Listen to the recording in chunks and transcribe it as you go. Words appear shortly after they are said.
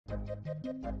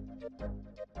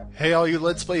Hey all you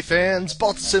Let's Play fans,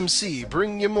 Baltus MC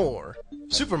bringing you more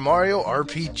Super Mario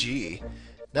RPG.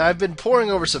 Now I've been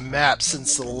poring over some maps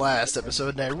since the last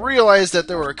episode and I realized that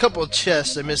there were a couple of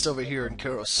chests I missed over here in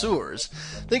Kuro Sewers.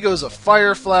 I think it was a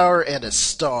fire flower and a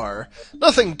star.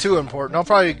 Nothing too important, I'll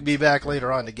probably be back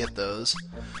later on to get those.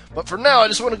 But for now I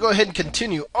just want to go ahead and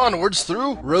continue onwards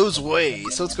through Rose Way,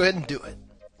 so let's go ahead and do it.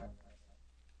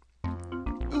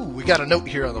 Ooh, we got a note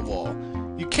here on the wall.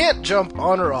 You can't jump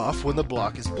on or off when the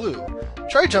block is blue.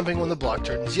 Try jumping when the block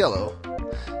turns yellow.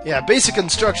 Yeah, basic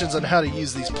instructions on how to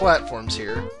use these platforms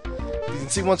here. You can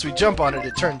see once we jump on it,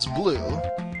 it turns blue.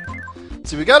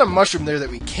 See, we got a mushroom there that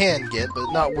we can get,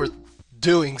 but not worth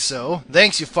doing so.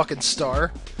 Thanks, you fucking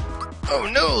star. Oh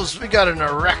no, we got an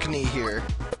Arachne here.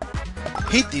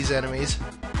 Hate these enemies.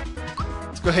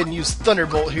 Let's go ahead and use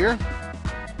Thunderbolt here.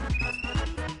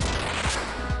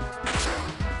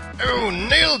 Oh,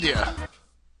 nailed ya!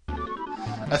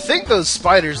 I think those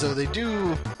spiders, though, they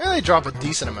drop a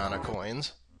decent amount of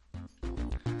coins.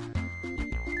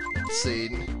 Let's see.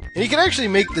 And you can actually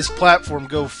make this platform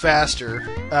go faster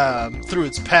through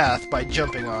its path by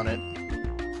jumping on it.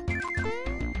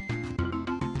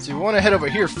 So we want to head over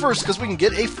here first because we can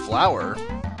get a flower.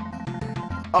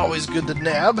 Always good to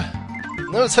nab.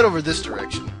 Now let's head over this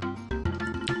direction.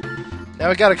 Now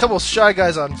we got a couple Shy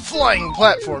Guys on flying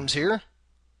platforms here.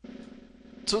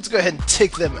 So let's go ahead and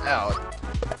take them out.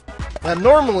 Now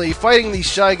normally, fighting these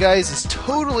Shy Guys is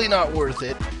totally not worth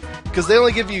it, because they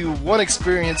only give you 1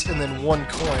 experience and then 1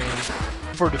 coin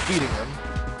for defeating them.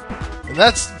 And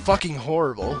that's fucking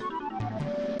horrible.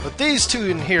 But these two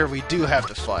in here we do have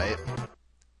to fight.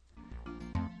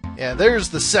 Yeah, there's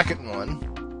the second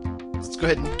one. Let's go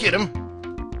ahead and get him.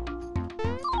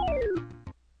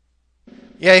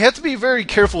 Yeah, you have to be very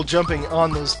careful jumping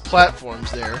on those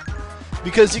platforms there,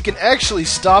 because you can actually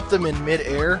stop them in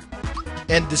mid-air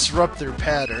and disrupt their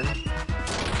pattern.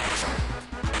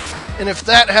 And if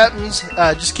that happens,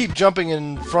 just keep jumping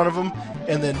in front of them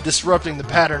and then disrupting the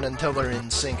pattern until they're in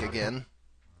sync again.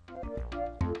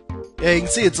 Yeah, you can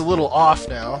see it's a little off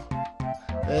now.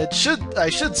 I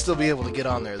should still be able to get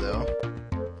on there though.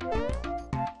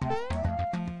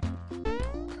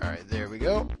 Alright, there we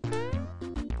go.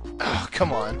 Oh,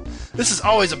 come on. This is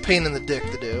always a pain in the dick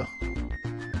to do.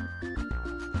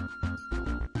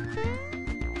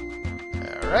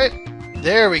 Alright,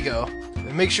 there we go.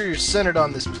 And make sure you're centered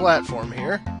on this platform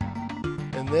here.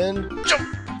 And then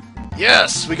jump!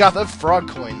 Yes! We got the frog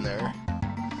coin there.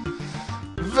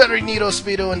 Very neato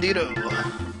speedo indeedo.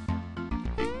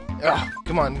 Oh,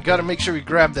 come on, gotta make sure we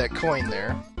grab that coin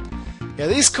there. Yeah,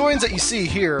 these coins that you see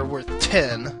here are worth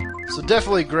 10, so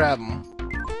definitely grab them.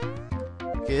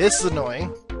 Okay, it's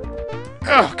annoying.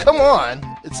 Oh, come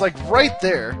on! It's like right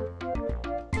there.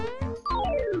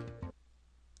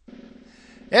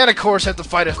 And of course, have to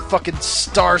fight a fucking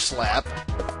Star Slap.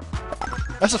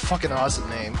 That's a fucking awesome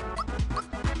name.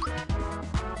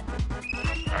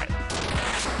 Alright.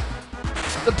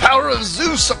 The power of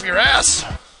Zeus up your ass!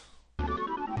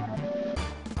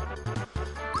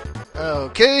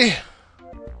 Okay.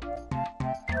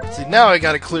 See, now I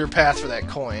got a clear path for that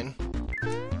coin.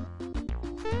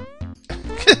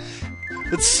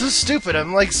 It's so stupid,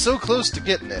 I'm like so close to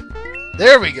getting it.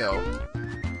 There we go.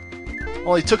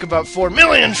 Only took about 4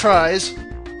 million tries.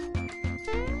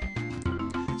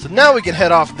 So now we can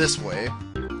head off this way.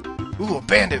 Ooh, a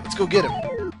bandit. Let's go get him.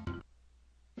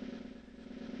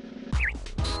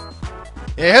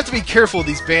 Yeah, you have to be careful of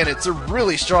these bandits. They're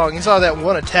really strong. You saw that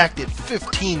one attack did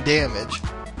 15 damage.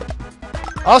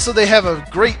 Also, they have a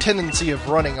great tendency of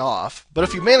running off. But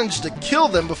if you manage to kill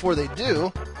them before they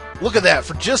do, look at that.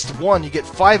 For just 1, you get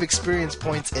 5 experience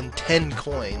points and 10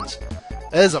 coins.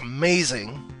 That is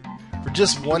amazing. For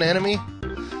just 1 enemy?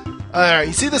 Alright,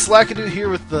 you see this Lakitu here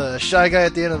with the Shy Guy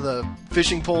at the end of the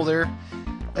fishing pole there?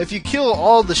 If you kill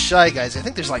all the Shy Guys, I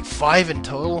think there's like 5 in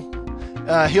total,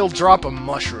 he'll drop a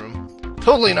mushroom.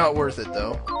 Totally not worth it,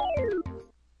 though.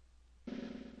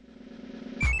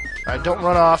 Alright, don't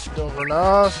run off, don't run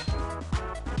off.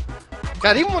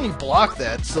 God, even when you block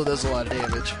that, it still does a lot of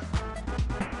damage.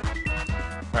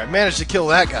 Alright, managed to kill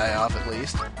that guy off at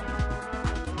least.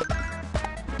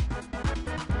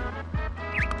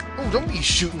 Don't be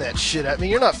shooting that shit at me.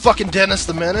 You're not fucking Dennis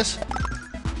the Menace.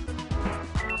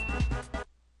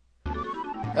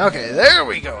 Okay, there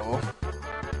we go.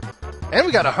 And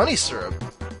we got a honey syrup.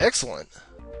 Excellent.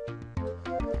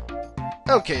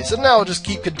 Okay, so now I'll just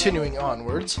keep continuing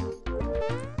onwards.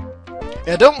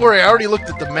 Yeah, don't worry, I already looked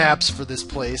at the maps for this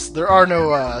place. There are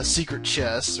no secret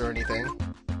chests or anything.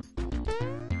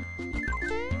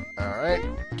 Alright,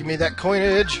 give me that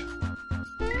coinage.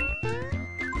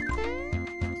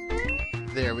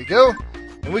 There we go.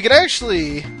 And we can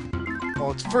actually... Well,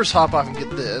 let's first hop off and get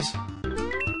this.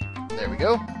 There we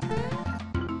go.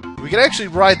 We can actually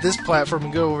ride this platform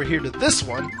and go over here to this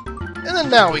one. And then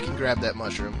now we can grab that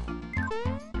mushroom.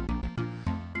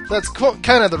 So that's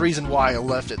kind of the reason why I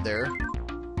left it there.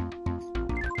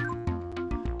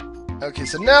 Okay,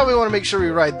 so now we want to make sure we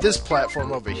ride this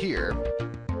platform over here.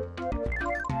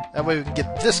 That way we can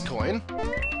get this coin.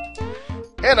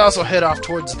 And also head off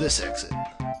towards this exit.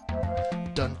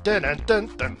 Dun, dun, dun, dun,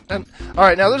 dun, dun.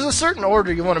 Alright, now there's a certain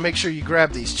order you want to make sure you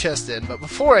grab these chests in, but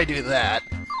before I do that...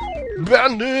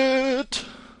 Bandit!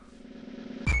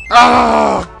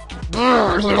 Ah!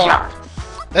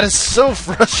 That is so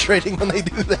frustrating when they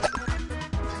do that.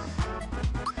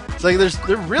 It's like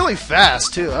they're really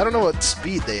fast too. I don't know what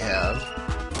speed they have,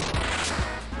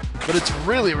 but it's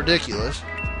really ridiculous.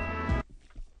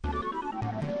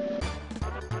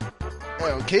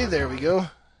 Okay, there we go.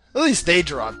 At least they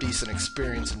drop decent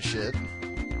experience and shit.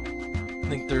 I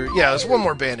think yeah, there's one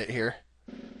more bandit here.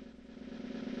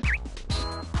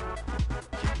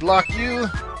 Block you.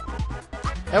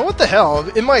 And what the hell?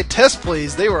 In my test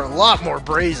plays, they were a lot more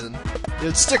brazen. They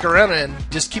would stick around and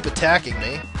just keep attacking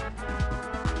me.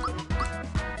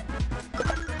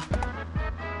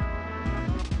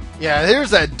 Yeah, here's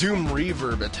that Doom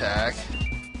Reverb attack.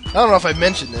 I don't know if I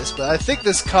mentioned this, but I think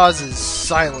this causes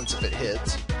silence if it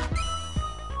hits.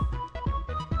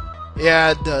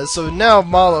 Yeah, it does. So now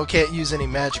Mallow can't use any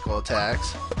magical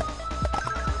attacks.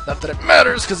 Not that it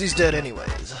matters, because he's dead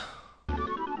anyways.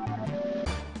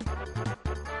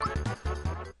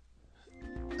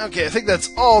 Okay, I think that's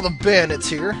all the bandits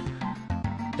here.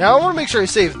 Now I want to make sure I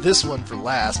save this one for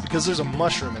last, because there's a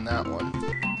mushroom in that one.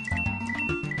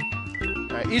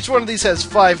 Alright, each one of these has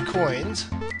 5 coins.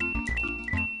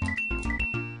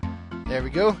 There we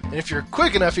go. And if you're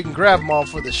quick enough, you can grab them all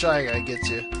before the Shy Guy gets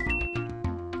you.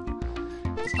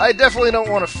 I definitely don't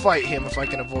want to fight him if I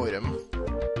can avoid him.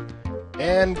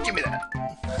 And give me that.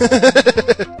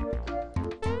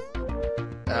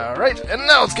 Alright, and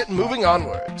now let's get moving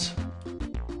onwards.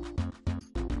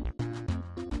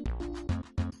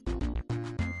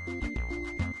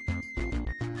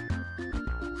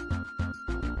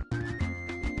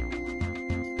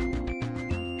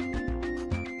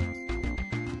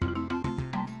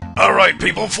 Alright,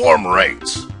 people, form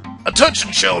ranks.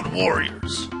 Attention, shelled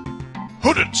warriors.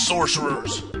 Hooded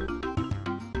sorcerers.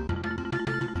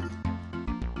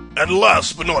 And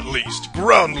last but not least,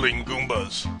 groundling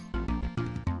Goombas.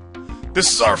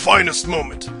 This is our finest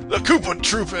moment. The Koopa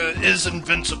troop is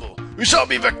invincible. We shall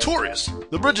be victorious.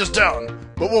 The bridge is down,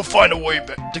 but we'll find a way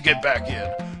to get back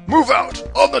in. Move out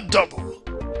on the double.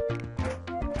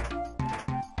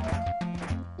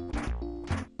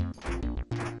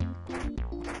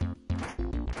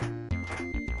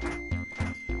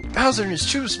 Bowser and his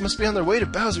troops must be on their way to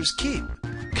Bowser's Keep.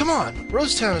 Come on,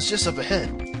 Rosetown is just up ahead.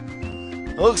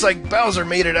 It looks like Bowser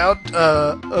made it out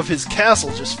of his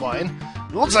castle just fine.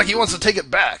 It looks like he wants to take it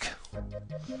back.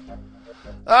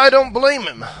 I don't blame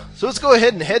him. So let's go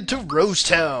ahead and head to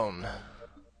Rosetown.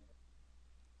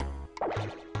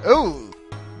 Oh,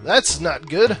 that's not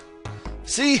good.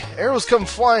 See, arrows come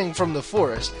flying from the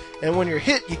forest, and when you're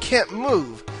hit, you can't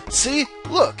move. See?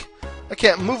 Look, I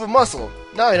can't move a muscle.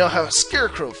 Now I know how a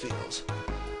scarecrow feels.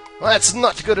 Well, that's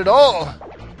not good at all.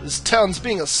 This town's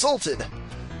being assaulted.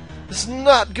 This is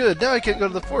not good. Now I can't go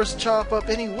to the forest and chop up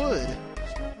any wood.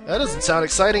 That doesn't sound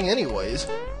exciting anyways.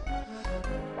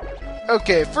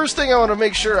 Okay, first thing I want to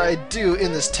make sure I do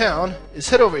in this town is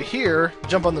head over here,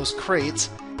 jump on those crates,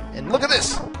 and look at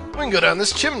this! We can go down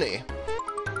this chimney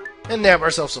and nab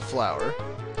ourselves a flower.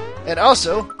 And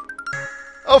also,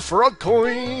 a frog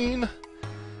coin!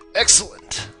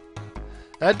 Excellent!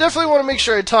 I definitely want to make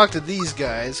sure I talk to these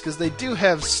guys, because they do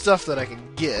have stuff that I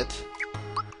can get.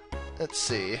 Let's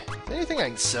see. Is there anything I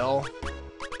can sell?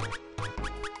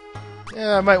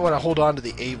 Yeah, I might want to hold on to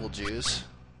the Able Juice.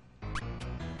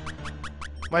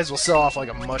 Might as well sell off like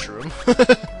a mushroom.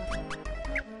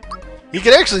 You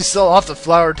can actually sell off the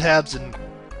flower tabs and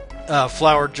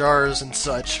flower jars and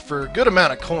such for a good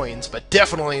amount of coins, but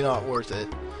definitely not worth it.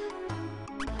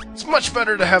 It's much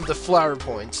better to have the flower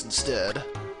points instead.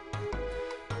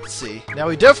 Let's see. Now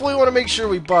we definitely want to make sure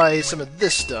we buy some of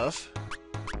this stuff.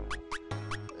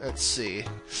 Let's see.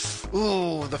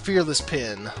 Ooh, the Fearless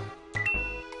Pin.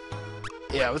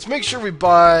 Yeah, let's make sure we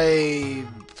buy...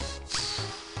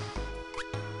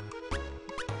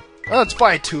 Well, let's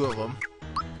buy 2 of them.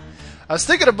 I was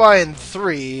thinking of buying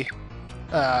 3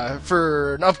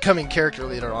 for an upcoming character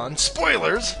later on.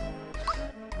 Spoilers!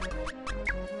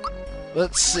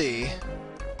 Let's see.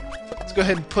 Let's go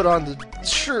ahead and put on the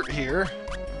shirt here.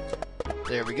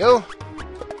 There we go.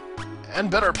 And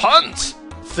better puns!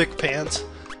 Thick pants.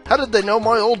 How did they know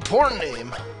my old porn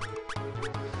name?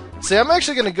 See, I'm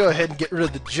actually going to go ahead and get rid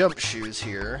of the jump shoes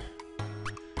here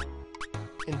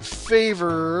in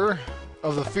favor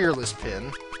of the fearless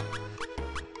pin.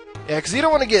 Yeah, because you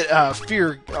don't want to get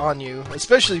fear on you,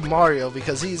 especially Mario,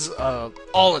 because he's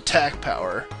all attack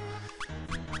power.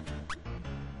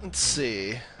 Let's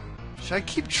see. Should I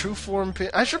keep True Form pin?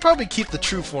 I should probably keep the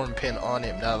True Form pin on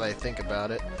him now that I think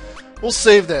about it. We'll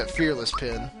save that fearless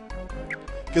pin.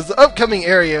 Because the upcoming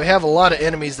area, we have a lot of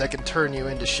enemies that can turn you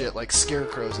into shit, like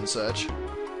scarecrows and such.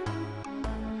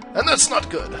 And that's not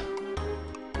good.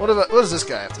 What does this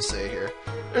guy have to say here?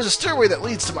 There's a stairway that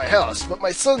leads to my house, but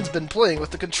my son's been playing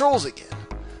with the controls again.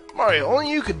 Mario,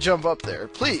 only you could jump up there.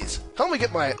 Please, help me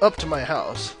get up to my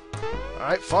house.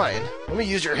 Alright, fine. Let me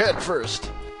use your head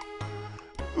first.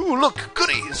 Ooh, look,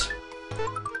 goodies!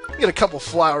 Get a couple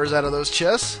flowers out of those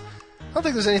chests. I don't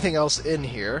think there's anything else in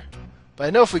here. But I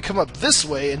know if we come up this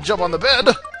way and jump on the bed...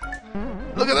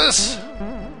 Look at this!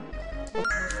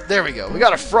 There we go. We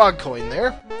got a frog coin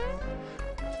there.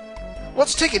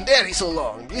 What's taking Daddy so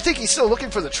long? Do you think he's still looking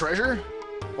for the treasure?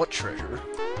 What treasure?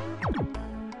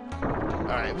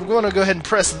 Alright, we're going to go ahead and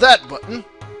press that button.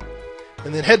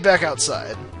 And then head back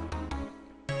outside.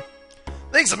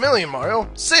 Thanks a million, Mario.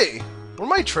 Say, were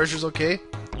my treasures okay?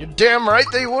 You're damn right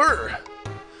they were.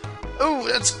 Oh,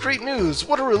 that's great news.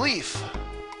 What a relief.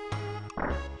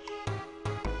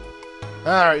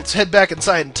 Alright, let's head back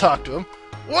inside and talk to him.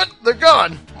 What? They're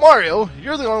gone! Mario,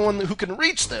 you're the only one who can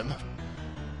reach them.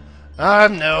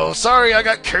 No, sorry, I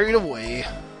got carried away.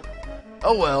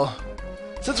 Oh well.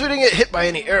 Since we didn't get hit by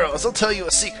any arrows, I'll tell you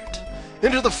a secret.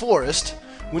 Into the forest,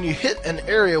 when you hit an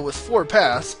area with 4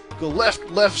 paths, go left,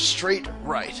 left, straight,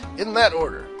 right. In that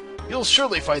order. You'll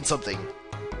surely find something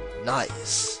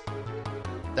nice.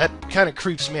 That kind of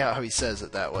creeps me out how he says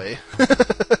it that way.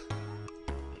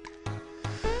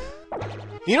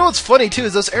 You know what's funny too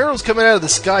is those arrows coming out of the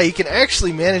sky, he can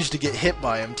actually manage to get hit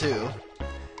by them too.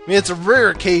 I mean, it's a rare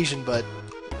occasion, but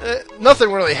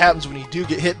nothing really happens when you do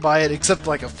get hit by it except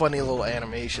like a funny little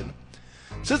animation.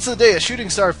 Since the day a shooting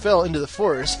star fell into the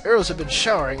forest, arrows have been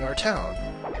showering our town.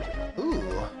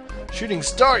 Ooh, shooting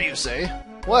star you say?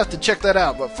 We'll have to check that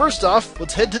out, but first off,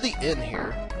 let's head to the inn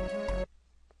here.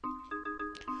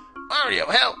 Mario,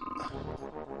 help!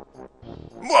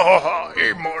 Mwahaha!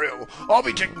 Hey, Mario, I'll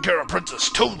be taking care of Princess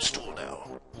Toadstool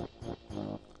now.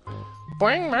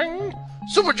 Bang, bang!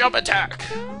 Super jump attack!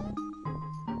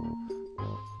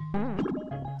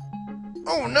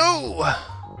 Oh no!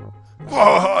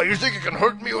 Mwahaha! You think you can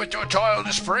hurt me with your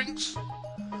childish pranks?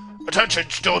 Attention,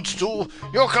 Toadstool!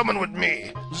 You're coming with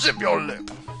me! Zip your lip!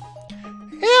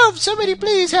 Help! Somebody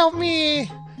please help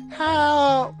me!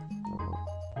 Help!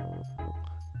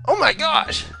 Oh my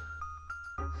gosh!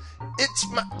 It's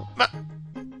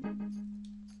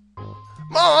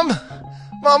Mom!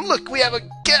 Mom, look, we have a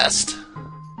guest!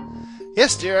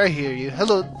 Yes, dear, I hear you.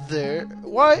 Hello there.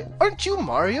 Why, aren't you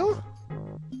Mario?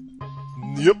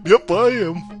 Yep, I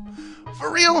am.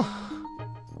 For real?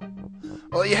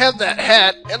 Well, you have that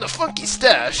hat and the funky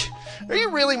stash. Are you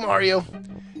really Mario?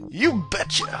 You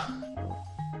betcha.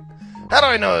 How do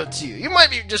I know it's you? You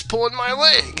might be just pulling my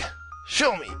leg.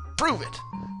 Show me. Prove it.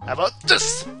 How about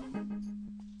this?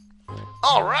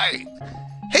 Alright.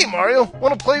 Hey, Mario,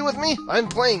 want to play with me? I'm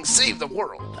playing Save the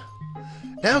World.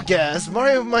 Now, Gaz,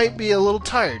 Mario might be a little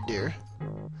tired, dear.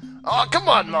 Aw, come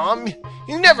on, Mom.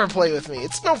 You never play with me.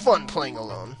 It's no fun playing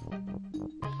alone.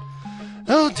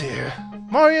 Oh, dear.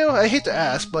 Mario, I hate to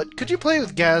ask, but could you play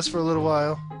with Gaz for a little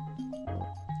while?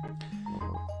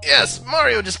 Yes,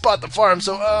 Mario just bought the farm,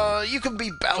 so, you can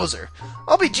be Bowser.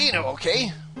 I'll be Geno,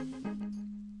 okay?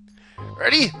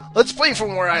 Ready? Let's play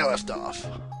from where I left off.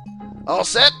 All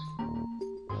set?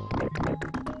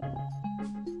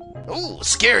 Ooh,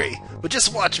 scary, but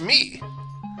just watch me.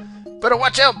 Better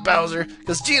watch out, Bowser,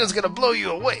 because Geno's gonna blow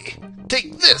you away.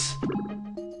 Take this.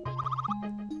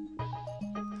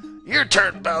 Your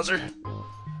turn, Bowser.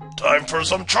 Time for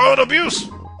some child abuse.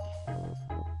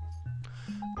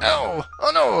 Oh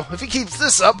no, if he keeps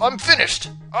this up, I'm finished.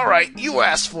 Alright, you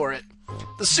asked for it.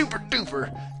 The super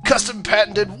duper, custom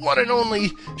patented, one and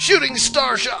only shooting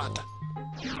star shot.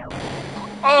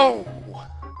 Oh!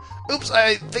 Oops,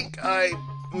 I think I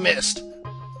missed.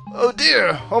 Oh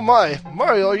dear, oh my.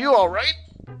 Mario, are you alright?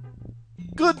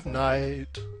 Good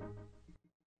night.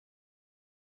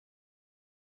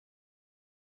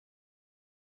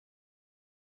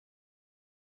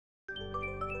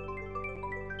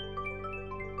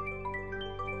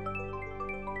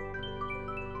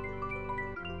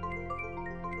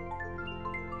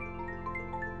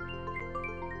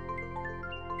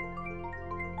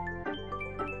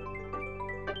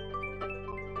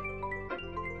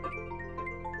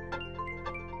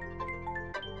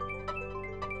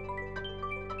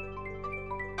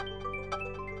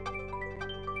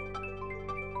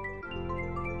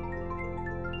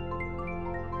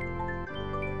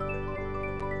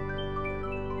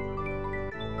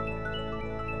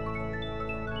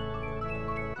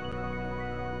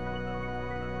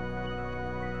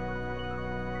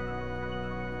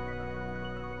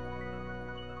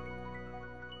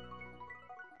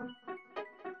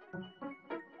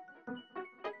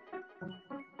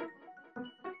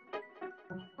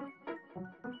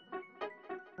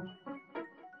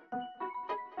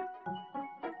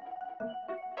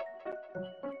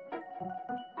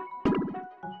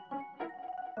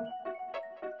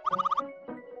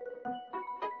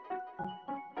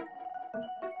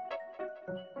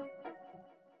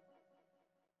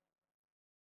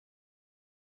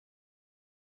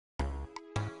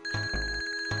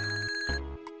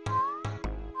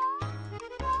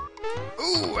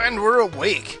 Ooh, and we're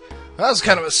awake. That was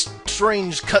kind of a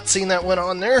strange cutscene that went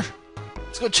on there.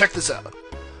 Let's go check this out.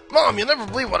 Mom, you'll never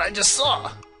believe what I just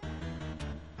saw.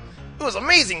 It was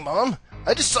amazing, Mom.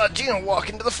 I just saw Gino walk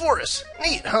into the forest.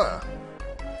 Neat, huh?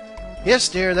 Yes,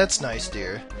 dear, that's nice,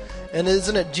 dear. And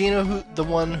isn't it Gino the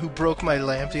one who broke my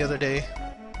lamp the other day?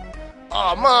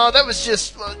 Aw, Ma, that was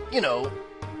just, you know...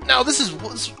 Now, this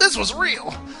was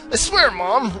real. I swear,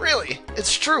 Mom, really.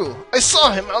 It's true. I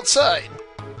saw him outside.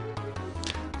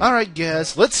 Alright,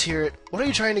 guys, let's hear it. What are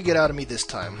you trying to get out of me this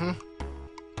time,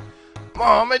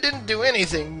 Mom, I didn't do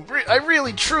anything. I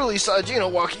really, truly saw Gino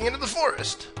walking into the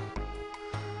forest.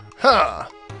 Huh.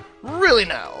 Really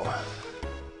now.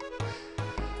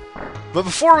 But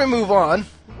before we move on,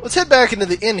 let's head back into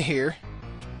the inn here,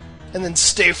 and then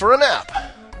stay for a nap.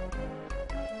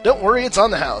 Don't worry, it's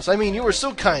on the house. I mean, you were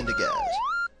so kind to Gaz.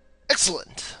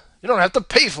 Excellent. You don't have to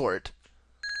pay for it.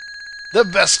 The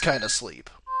best kind of sleep.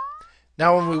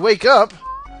 Now when we wake up,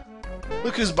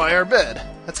 look who's by our bed.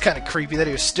 That's kind of creepy that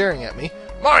he was staring at me.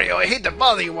 Mario, I hate to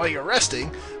bother you while you're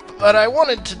resting, but I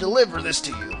wanted to deliver this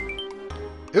to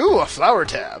you. Ooh, a flower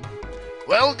tab.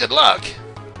 Well, good luck.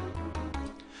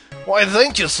 Why,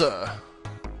 thank you, sir.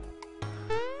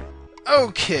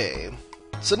 Okay,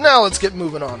 so now let's get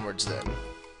moving onwards then.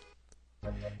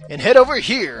 And head over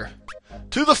here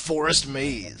to the forest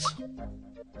maze.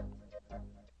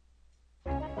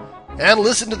 And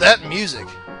listen to that music.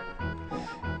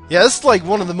 Yeah, this is like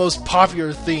one of the most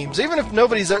popular themes. Even if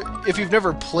you've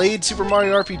never played Super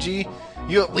Mario RPG,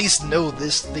 you at least know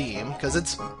this theme, because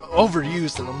it's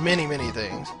overused in many, many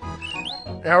things.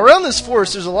 Now, around this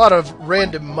forest, there's a lot of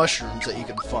random mushrooms that you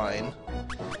can find.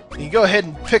 You can go ahead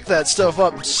and pick that stuff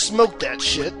up and smoke that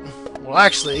shit. Well,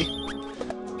 actually,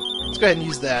 let's go ahead and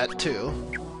use that, too.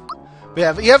 But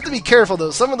yeah, you have to be careful,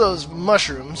 though. Some of those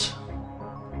mushrooms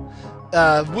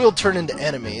will turn into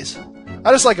enemies.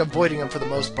 I just like avoiding them for the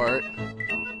most part.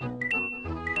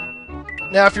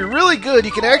 Now, if you're really good,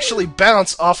 you can actually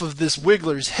bounce off of this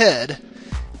Wiggler's head.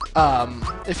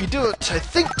 If you do it, I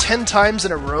think, 10 times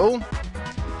in a row,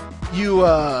 you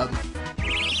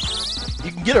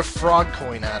can get a frog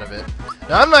coin out of it.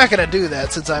 Now, I'm not going to do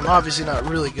that, since I'm obviously not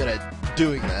really good at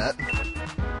doing that.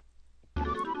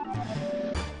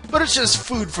 But it's just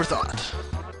food for thought.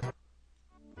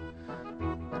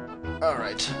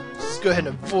 Alright, let's go ahead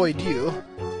and avoid you.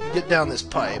 And get down this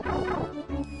pipe.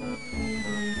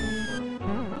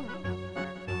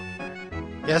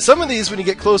 Yeah, some of these, when you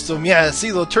get close to them, yeah,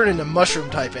 see, they'll turn into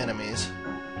mushroom-type enemies.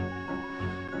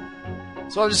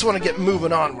 So I just want to get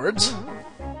moving onwards.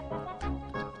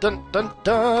 Dun dun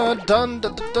dun dun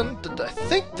dun dun dun dun. I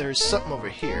think there's something over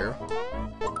here.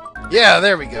 Yeah,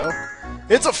 there we go.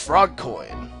 It's a frog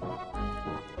coin.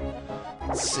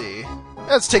 Let's see.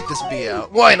 Let's take this bee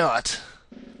out. Why not?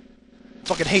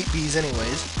 Fucking hate bees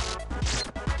anyways.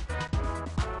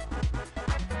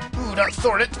 Ooh, not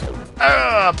thorn it.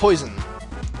 Ah, poison.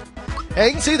 And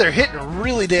you can see they're hitting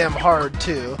really damn hard,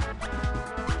 too.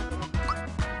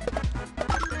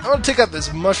 I want to take out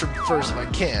this mushroom first if I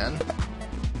can.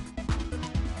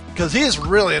 Because he is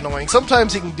really annoying.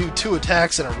 Sometimes he can do 2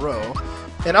 attacks in a row.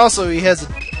 And also he has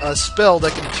a spell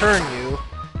that can turn you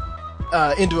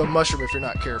into a mushroom if you're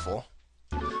not careful.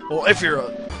 Well, if you're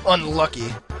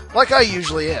unlucky. Like I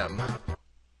usually am.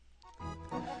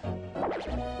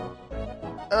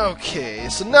 Okay,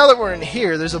 so now that we're in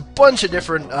here, there's a bunch of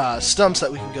different stumps that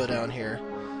we can go down here.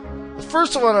 The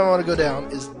first one I want to go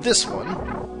down is this one.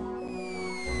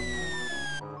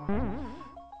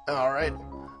 Alright.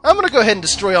 I'm going to go ahead and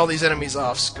destroy all these enemies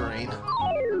off screen.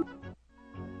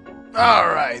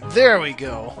 Alright, there we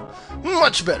go.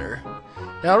 Much better.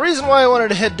 Now, the reason why I wanted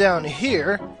to head down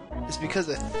here is because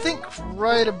I think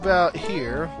right about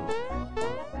here...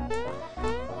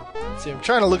 See, I'm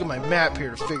trying to look at my map here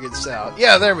to figure this out.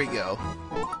 Yeah, there we go.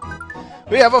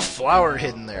 We have a flower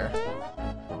hidden there.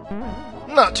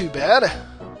 Not too bad.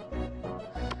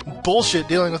 Bullshit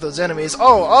dealing with those enemies.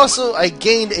 Oh, also, I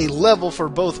gained a level for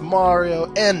both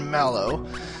Mario and Mallow.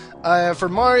 For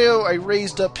Mario, I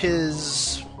raised up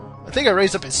his... I think I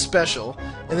raised up his special.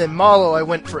 And then Mallow, I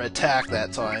went for attack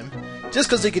that time. Just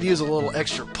because he could use a little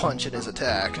extra punch in his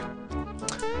attack.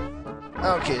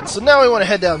 Okay, so now we want to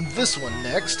head down this one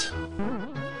next.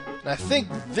 And I think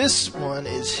this one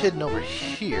is hidden over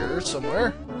here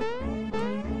somewhere.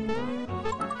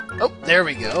 Oh, there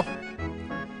we go.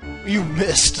 You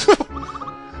missed.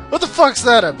 What the fuck's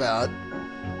that about?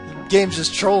 The game's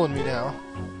just trolling me now.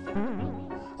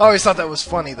 I always thought that was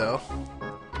funny, though.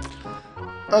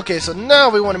 Okay, so now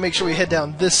we want to make sure we head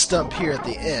down this stump here at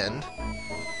the end.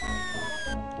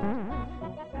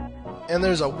 And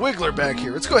there's a Wiggler back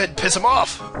here. Let's go ahead and piss him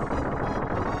off.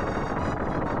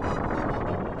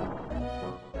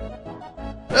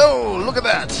 Oh, look at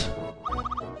that!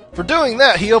 For doing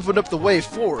that, he opened up the way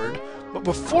forward. But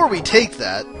before we take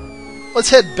that, let's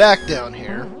head back down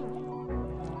here.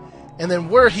 And then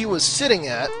where he was sitting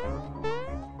at,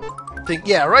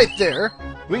 yeah, right there,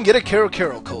 we can get a Kero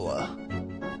Kero Cola.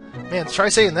 Man, try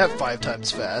saying that 5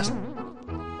 times fast.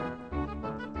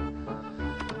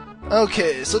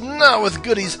 Okay, so now with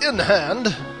goodies in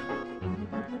hand,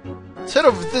 let's head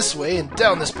over this way and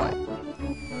down this pipe.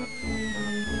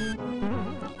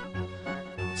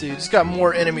 So you just got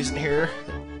more enemies in here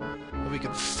that we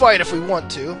can fight if we want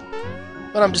to,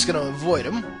 but I'm just gonna avoid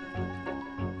them.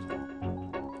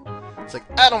 It's like,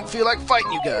 I don't feel like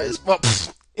fighting you guys. Well,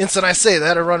 instant I say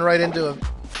that, I run right into a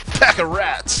pack of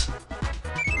rats.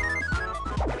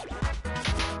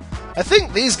 I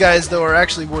think these guys, though, are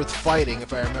actually worth fighting,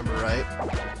 if I remember right.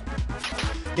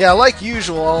 Yeah, like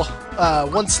usual,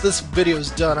 once this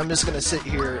video's done, I'm just gonna sit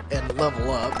here and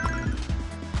level up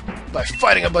by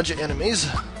fighting a bunch of enemies.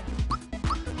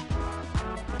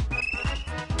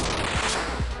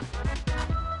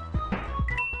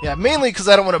 Yeah, mainly because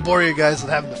I don't want to bore you guys with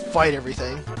having to fight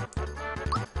everything.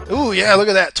 Ooh, yeah, look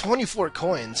at that. 24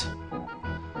 coins.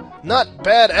 Not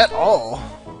bad at all.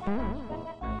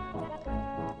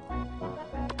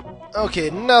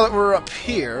 Okay, now that we're up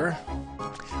here,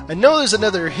 I know there's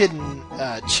another hidden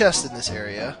chest in this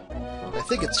area. I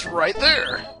think it's right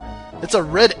there. It's a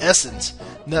red essence.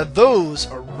 Now those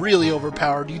are really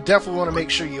overpowered. You definitely want to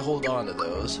make sure you hold on to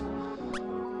those.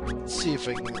 Let's see if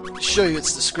I can show you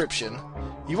its description.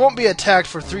 You won't be attacked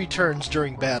for 3 turns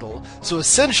during battle, so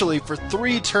essentially for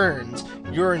 3 turns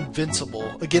you're invincible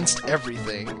against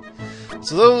everything.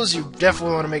 So those you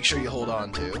definitely want to make sure you hold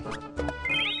on to.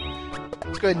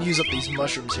 Let's go ahead and use up these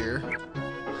mushrooms here.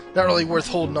 Not really worth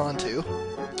holding on to.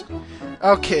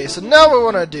 Okay, so now what I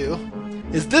want to do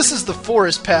is this is the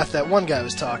forest path that one guy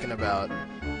was talking about.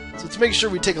 So let's make sure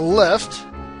we take a left,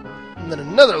 and then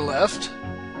another left,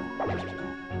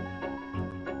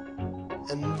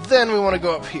 and then we want to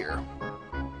go up here.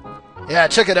 Yeah,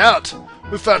 check it out!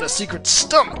 We found a secret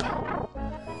stump!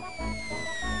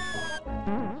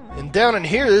 And down in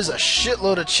here, there's a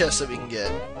shitload of chests that we can get.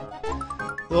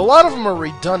 A lot of them are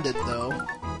redundant, though.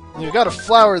 You got a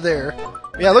flower there.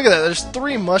 Yeah, look at that, there's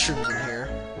 3 mushrooms in here.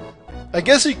 I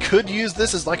guess you could use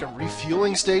this as like a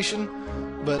refueling station,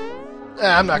 but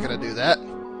I'm not gonna do that.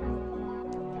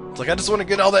 It's like I just want to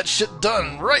get all that shit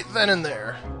done right then and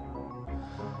there.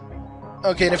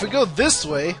 Okay, and if we go this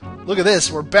way, look at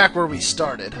this, we're back where we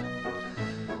started.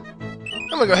 I'm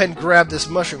gonna go ahead and grab this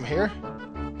mushroom here.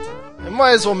 And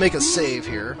might as well make a save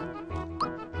here.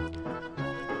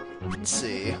 Let's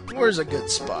see, where's a good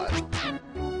spot?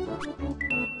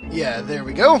 Yeah, there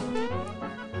we go.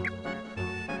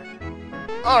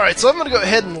 Alright, so I'm gonna go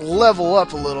ahead and level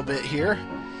up a little bit here.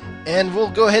 And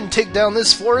we'll go ahead and take down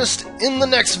this forest in the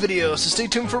next video, so stay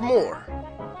tuned for more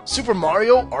Super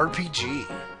Mario RPG.